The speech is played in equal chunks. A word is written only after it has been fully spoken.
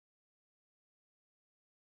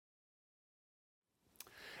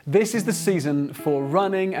This is the season for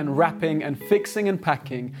running and wrapping and fixing and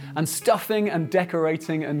packing and stuffing and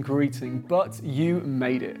decorating and greeting, but you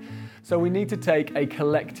made it. So we need to take a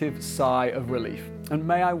collective sigh of relief. And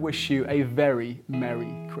may I wish you a very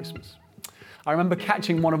Merry Christmas. I remember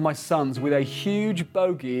catching one of my sons with a huge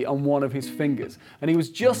bogey on one of his fingers, and he was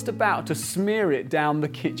just about to smear it down the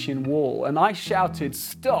kitchen wall, and I shouted,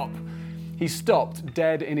 "Stop!" He stopped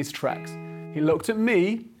dead in his tracks. He looked at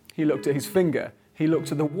me, he looked at his finger, he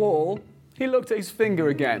looked at the wall, he looked at his finger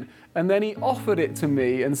again, and then he offered it to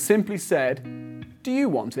me and simply said, "Do you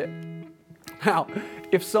want it?" Now,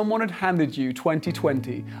 if someone had handed you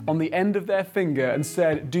 2020 on the end of their finger and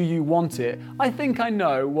said, "Do you want it?" I think I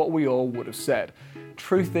know what we all would have said.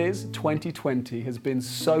 Truth is, 2020 has been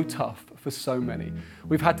so tough for so many.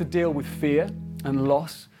 We've had to deal with fear and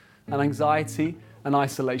loss and anxiety and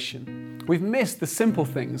isolation. We've missed the simple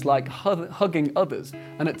things like hugging others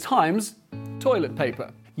and at times, toilet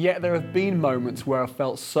paper. Yet there have been moments where I've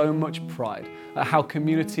felt so much pride at how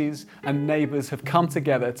communities and neighbours have come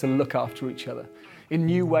together to look after each other. In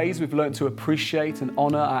new ways, we've learned to appreciate and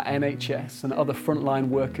honour our NHS and other frontline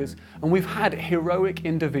workers, and we've had heroic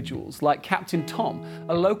individuals like Captain Tom,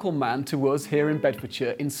 a local man to us here in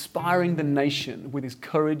Bedfordshire, inspiring the nation with his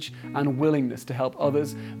courage and willingness to help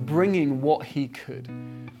others, bringing what he could.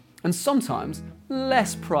 And sometimes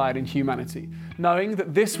less pride in humanity, knowing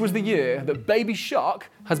that this was the year that Baby Shark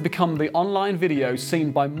has become the online video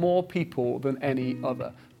seen by more people than any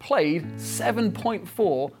other, played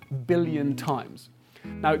 7.4 billion times.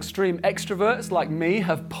 Now, extreme extroverts like me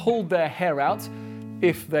have pulled their hair out,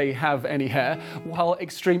 if they have any hair, while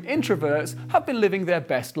extreme introverts have been living their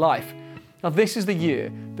best life. Now, this is the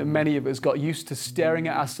year that many of us got used to staring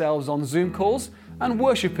at ourselves on Zoom calls and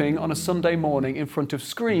worshipping on a Sunday morning in front of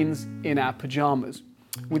screens in our pajamas.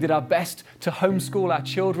 We did our best to homeschool our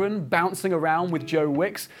children, bouncing around with Joe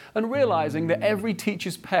Wicks and realising that every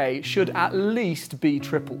teacher's pay should at least be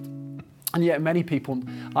tripled. And yet many people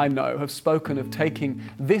I know have spoken of taking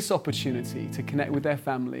this opportunity to connect with their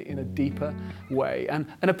family in a deeper way and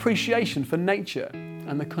an appreciation for nature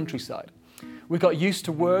and the countryside. We got used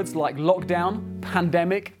to words like lockdown,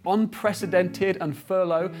 pandemic, unprecedented and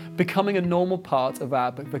furlough becoming a normal part of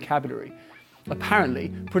our vocabulary.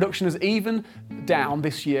 Apparently, production is even down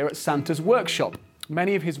this year at Santa's workshop.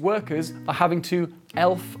 Many of his workers are having to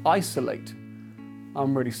elf isolate.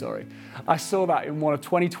 I'm really sorry. I saw that in one of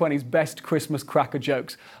 2020's best Christmas cracker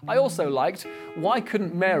jokes. I also liked, why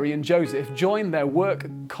couldn't Mary and Joseph join their work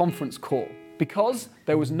conference call? Because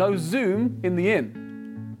there was no Zoom in the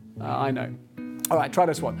inn. I know. All right, try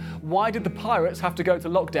this one. Why did the pirates have to go to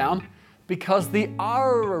lockdown? Because the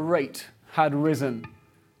R rate had risen.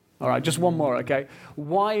 All right, just one more, okay?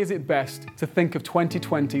 Why is it best to think of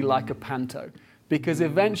 2020 like a panto? Because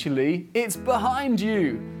eventually it's behind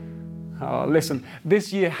you. Oh, listen,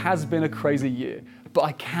 this year has been a crazy year, but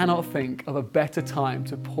I cannot think of a better time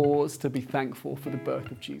to pause to be thankful for the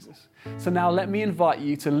birth of Jesus. So now let me invite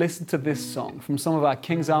you to listen to this song from some of our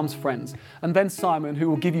King's Arms friends, and then Simon,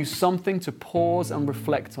 who will give you something to pause and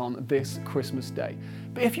reflect on this Christmas day.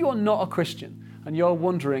 But if you are not a Christian and you're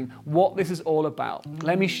wondering what this is all about,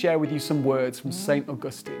 let me share with you some words from St.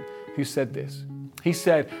 Augustine, who said this. He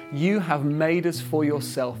said, "You have made us for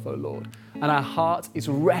yourself, O Lord, and our heart is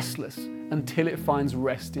restless until it finds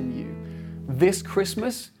rest in you. This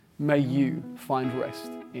Christmas, may you find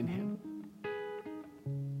rest in Him."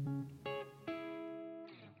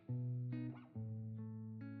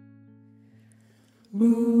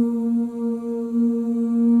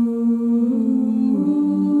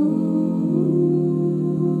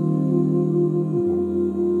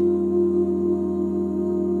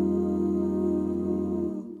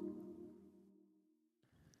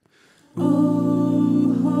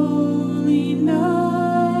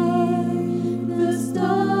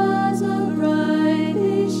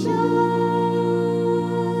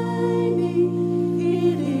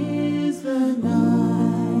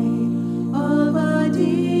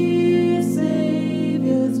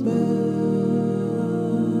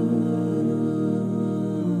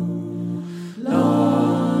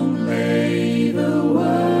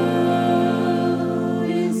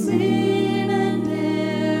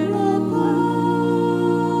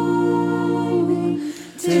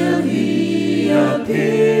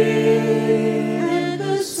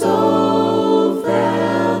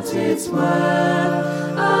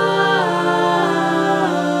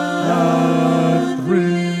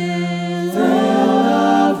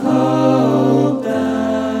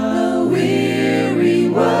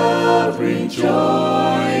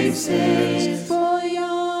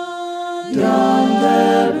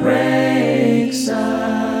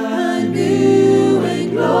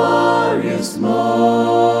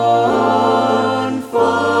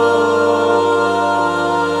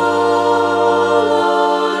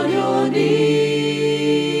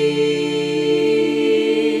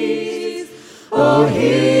 shall hear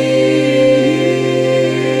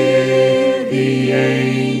the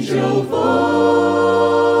angel voices.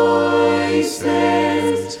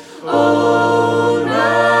 O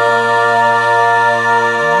night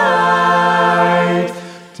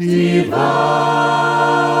divine,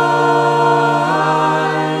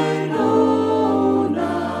 O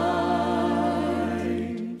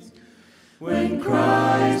night, when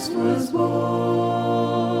Christ was born.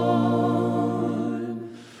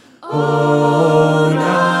 O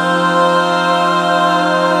night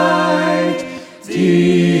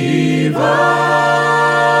divine,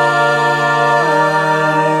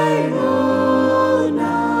 O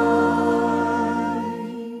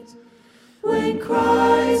night, when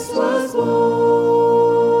Christ was born.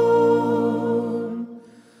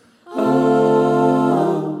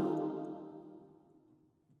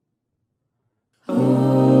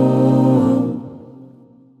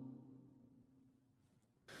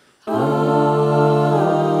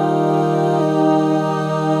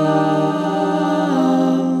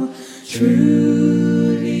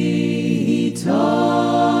 Truly he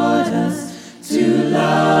taught us to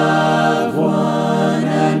love one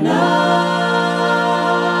another.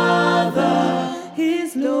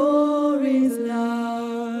 His glory's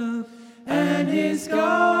love, and his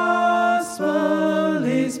gospel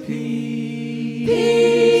is peace.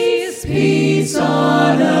 Peace, peace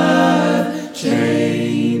on earth,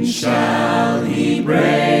 chains shall he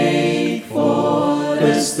break, for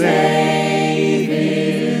the slave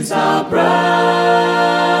is our brother,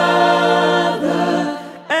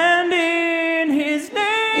 and in his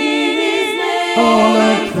name,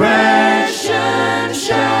 all oppression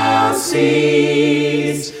shall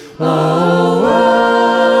cease. Oh,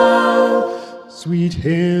 oh, Sweet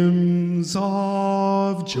hymns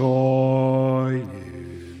of joy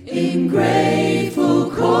in grateful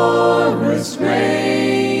chorus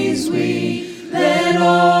raise we, let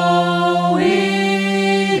all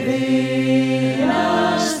within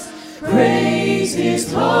us praise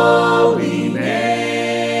his holy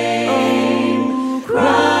name. Oh,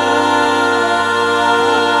 Christ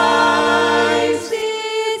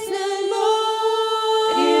is the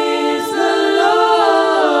Lord, is the Lord.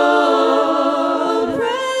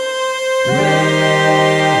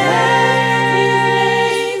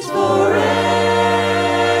 Praise forever.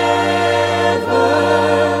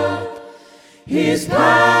 His power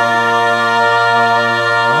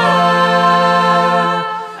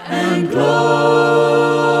and glory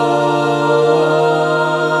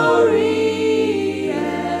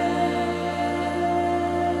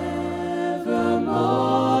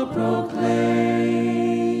evermore proclaim.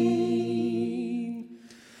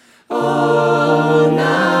 O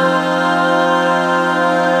night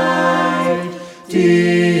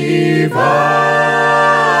divine,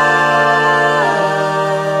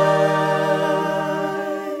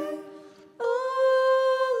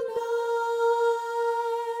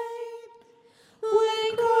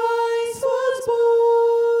 when Christ was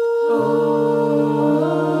born.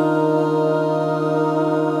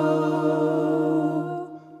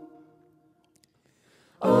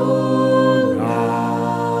 O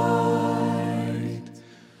night,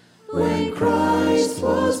 when Christ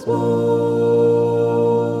was born.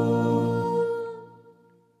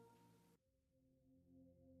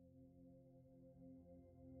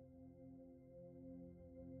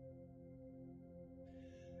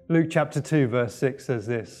 Luke chapter 2 verse 6 says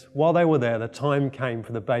this: While they were there, the time came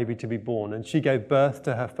for the baby to be born, and she gave birth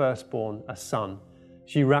to her firstborn, a son.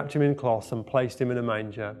 She wrapped him in cloths and placed him in a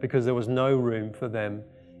manger, because there was no room for them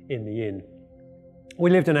in the inn. We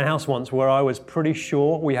lived in a house once where I was pretty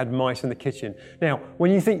sure we had mice in the kitchen. Now,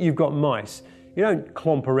 when you think you've got mice, you don't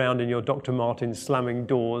clomp around in your Dr. Martens slamming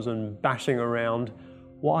doors and bashing around.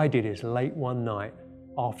 What I did is, late one night,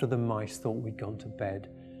 after the mice thought we'd gone to bed,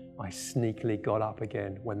 I sneakily got up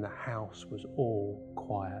again when the house was all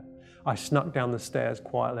quiet. I snuck down the stairs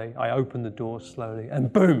quietly, I opened the door slowly,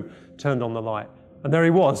 and boom, turned on the light. And there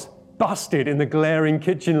he was, busted in the glaring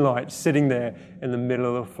kitchen light, sitting there in the middle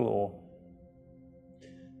of the floor.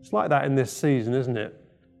 It's like that in this season, isn't it?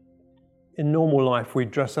 In normal life, we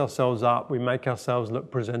dress ourselves up, we make ourselves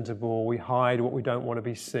look presentable, we hide what we don't want to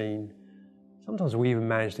be seen. Sometimes we even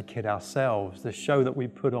manage to kid ourselves. The show that we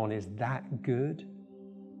put on is that good.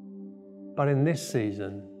 But in this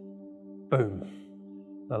season, boom,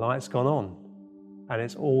 the light's gone on, and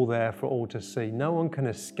it's all there for all to see. No one can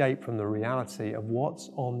escape from the reality of what's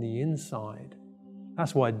on the inside.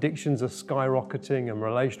 That's why addictions are skyrocketing and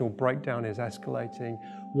relational breakdown is escalating.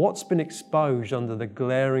 What's been exposed under the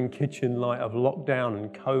glaring kitchen light of lockdown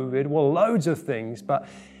and COVID? Well, loads of things, but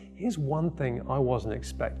here's one thing I wasn't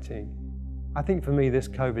expecting. I think for me, this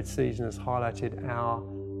COVID season has highlighted our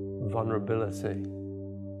vulnerability.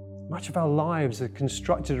 Much of our lives are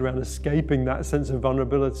constructed around escaping that sense of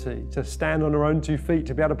vulnerability, to stand on our own 2 feet,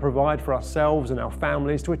 to be able to provide for ourselves and our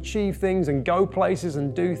families, to achieve things and go places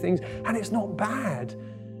and do things. And it's not bad.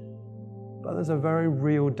 But there's a very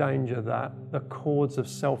real danger that the cords of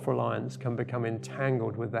self-reliance can become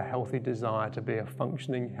entangled with the healthy desire to be a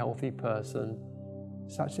functioning, healthy person,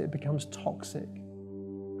 such that it becomes toxic.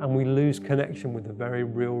 And we lose connection with the very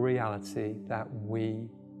real reality that we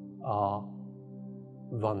are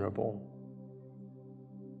vulnerable.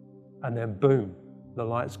 And then boom, the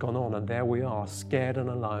light's gone on, and there we are, scared and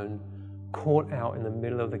alone, caught out in the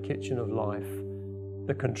middle of the kitchen of life.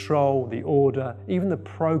 The control, the order, even the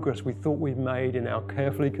progress we thought we'd made in our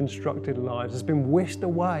carefully constructed lives has been whisked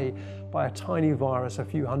away by a tiny virus a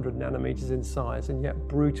few hundred nanometers in size, and yet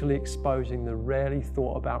brutally exposing the rarely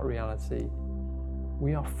thought about reality.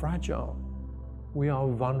 We are fragile. We are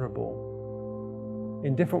vulnerable.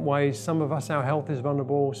 In different ways, some of us, our health is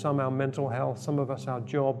vulnerable, some our mental health, some of us our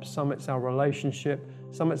jobs, some it's our relationship,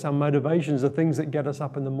 some it's our motivations, the things that get us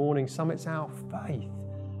up in the morning, some it's our faith.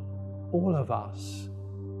 All of us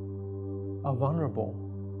are vulnerable.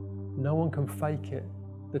 No one can fake it.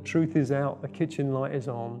 The truth is out, the kitchen light is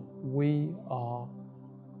on. We are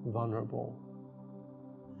vulnerable.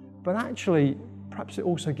 But actually, perhaps it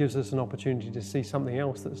also gives us an opportunity to see something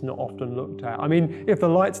else that's not often looked at. I mean, if the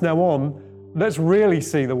light's now on, let's really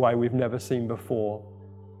see the way we've never seen before.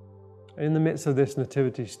 In the midst of this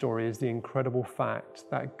nativity story is the incredible fact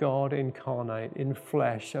that God incarnate in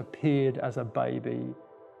flesh appeared as a baby.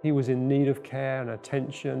 He was in need of care and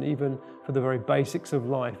attention, even for the very basics of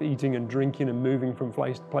life, eating and drinking and moving from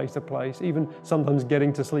place to place, even sometimes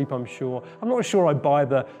getting to sleep, I'm sure. I'm not sure I buy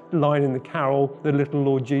the line in the carol, "The little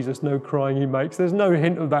Lord Jesus, no crying he makes." There's no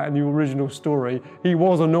hint of that in the original story. He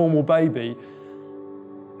was a normal baby,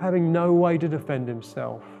 having no way to defend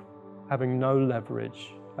himself, having no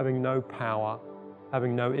leverage, having no power,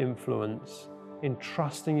 having no influence,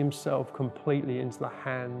 entrusting himself completely into the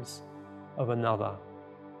hands of another.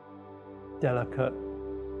 Delicate,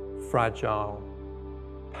 fragile,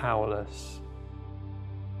 powerless,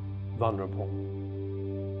 vulnerable.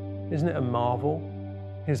 Isn't it a marvel?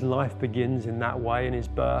 His life begins in that way, in his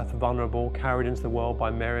birth, vulnerable, carried into the world by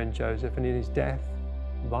Mary and Joseph, and in his death,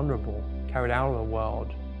 vulnerable, carried out of the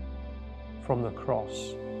world from the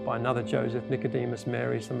cross by another Joseph, Nicodemus,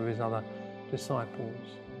 Mary, some of his other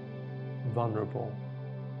disciples. Vulnerable.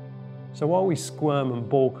 So while we squirm and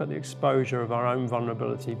balk at the exposure of our own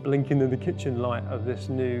vulnerability, blinking in the kitchen light of this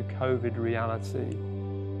new COVID reality,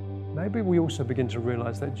 maybe we also begin to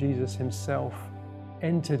realize that Jesus himself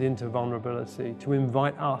entered into vulnerability to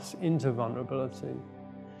invite us into vulnerability.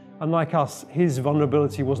 Unlike us, his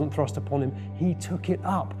vulnerability wasn't thrust upon him. He took it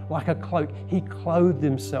up like a cloak. He clothed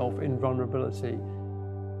himself in vulnerability,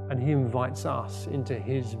 and he invites us into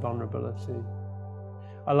his vulnerability.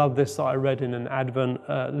 I love this that I read in an Advent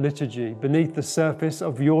liturgy. Beneath the surface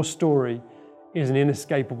of your story is an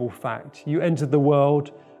inescapable fact. You entered the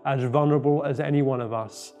world as vulnerable as any one of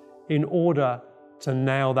us in order to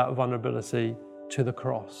nail that vulnerability to the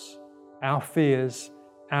cross. Our fears,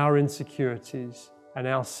 our insecurities, and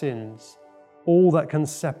our sins, all that can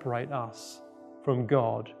separate us from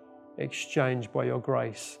God, exchanged by your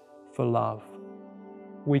grace for love.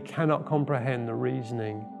 We cannot comprehend the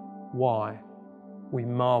reasoning why. We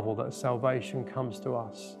marvel that salvation comes to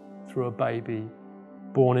us through a baby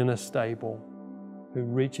born in a stable who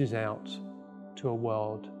reaches out to a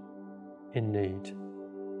world in need.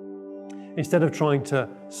 Instead of trying to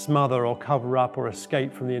smother or cover up or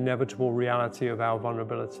escape from the inevitable reality of our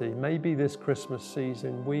vulnerability, maybe this Christmas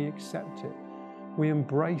season we accept it, we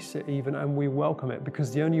embrace it even, and we welcome it,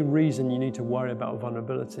 because the only reason you need to worry about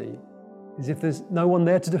vulnerability is if there's no one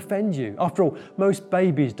there to defend you. After all, most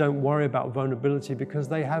babies don't worry about vulnerability because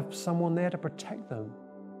they have someone there to protect them.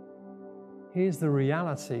 Here's the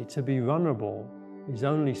reality: to be vulnerable is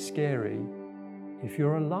only scary if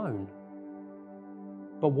you're alone.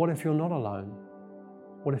 But what if you're not alone?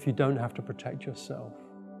 What if you don't have to protect yourself?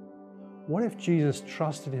 What if Jesus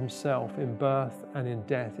trusted himself in birth and in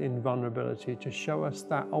death, in vulnerability, to show us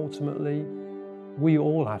that ultimately we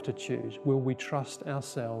all have to choose? Will we trust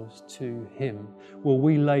ourselves to him? Will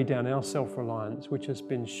we lay down our self-reliance, which has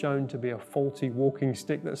been shown to be a faulty walking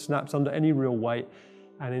stick that snaps under any real weight,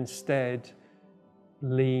 and instead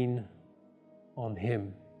lean on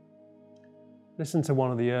him? Listen to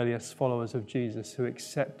one of the earliest followers of Jesus who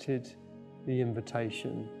accepted the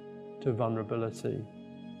invitation to vulnerability.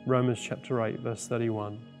 Romans chapter 8, verse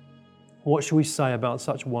 31. What shall we say about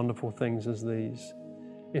such wonderful things as these?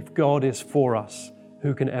 If God is for us,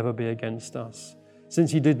 who can ever be against us?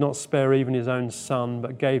 Since he did not spare even his own son,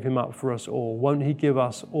 but gave him up for us all, won't he give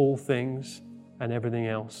us all things and everything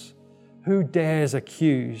else? Who dares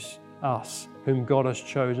accuse us, whom God has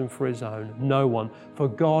chosen for his own? No one, for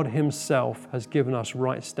God himself has given us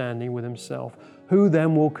right standing with himself. Who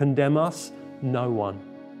then will condemn us? No one.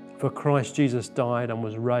 For Christ Jesus died and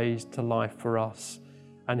was raised to life for us,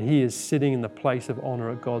 and he is sitting in the place of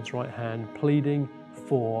honor at God's right hand, pleading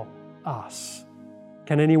for us.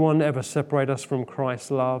 Can anyone ever separate us from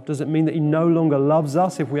Christ's love? Does it mean that he no longer loves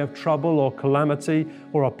us if we have trouble or calamity,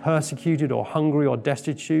 or are persecuted or hungry or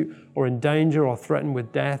destitute, or in danger or threatened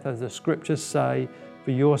with death? As the scriptures say,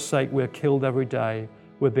 for your sake we're killed every day,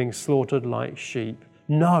 we're being slaughtered like sheep.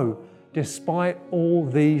 No, despite all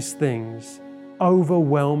these things,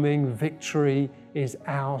 overwhelming victory is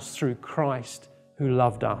ours through Christ who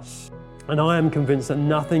loved us. And I am convinced that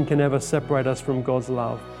nothing can ever separate us from God's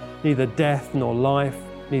love. Neither death nor life,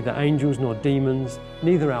 neither angels nor demons,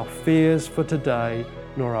 neither our fears for today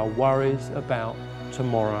nor our worries about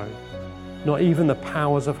tomorrow. Not even the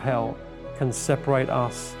powers of hell can separate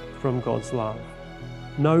us from God's love.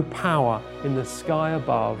 No power in the sky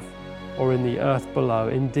above or in the earth below,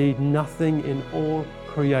 indeed nothing in all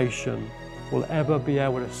creation will ever be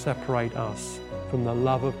able to separate us from the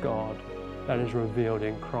love of God that is revealed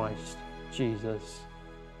in Christ Jesus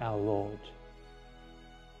our Lord.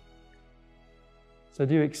 So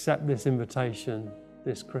do you accept this invitation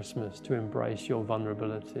this Christmas to embrace your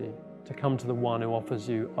vulnerability, to come to the one who offers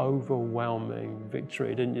you overwhelming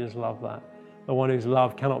victory? Didn't you just love that? The one whose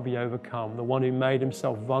love cannot be overcome, the one who made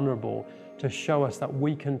himself vulnerable to show us that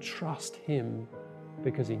we can trust him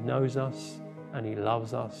because he knows us and he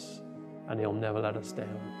loves us and he'll never let us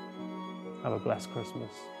down. Have a blessed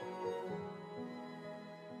Christmas.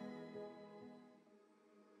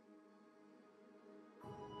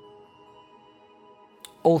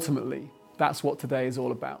 Ultimately, that's what today is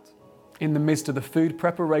all about. In the midst of the food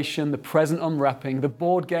preparation, the present unwrapping, the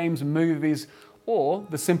board games, movies, or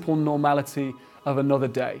the simple normality of another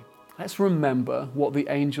day, let's remember what the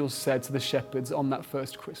angels said to the shepherds on that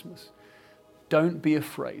first Christmas. Don't be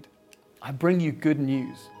afraid. I bring you good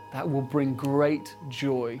news that will bring great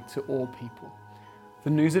joy to all people. The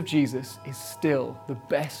news of Jesus is still the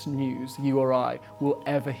best news you or I will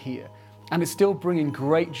ever hear. And it's still bringing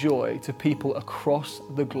great joy to people across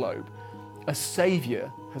the globe. A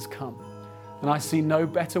Saviour has come. And I see no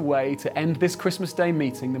better way to end this Christmas Day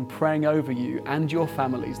meeting than praying over you and your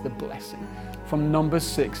families the blessing from Numbers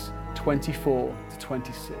 6:24 to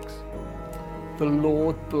 26. The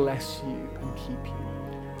Lord bless you and keep you.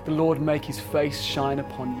 The Lord make his face shine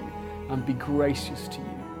upon you and be gracious to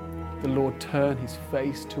you. The Lord turn his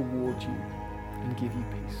face toward you and give you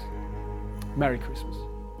peace. Merry Christmas.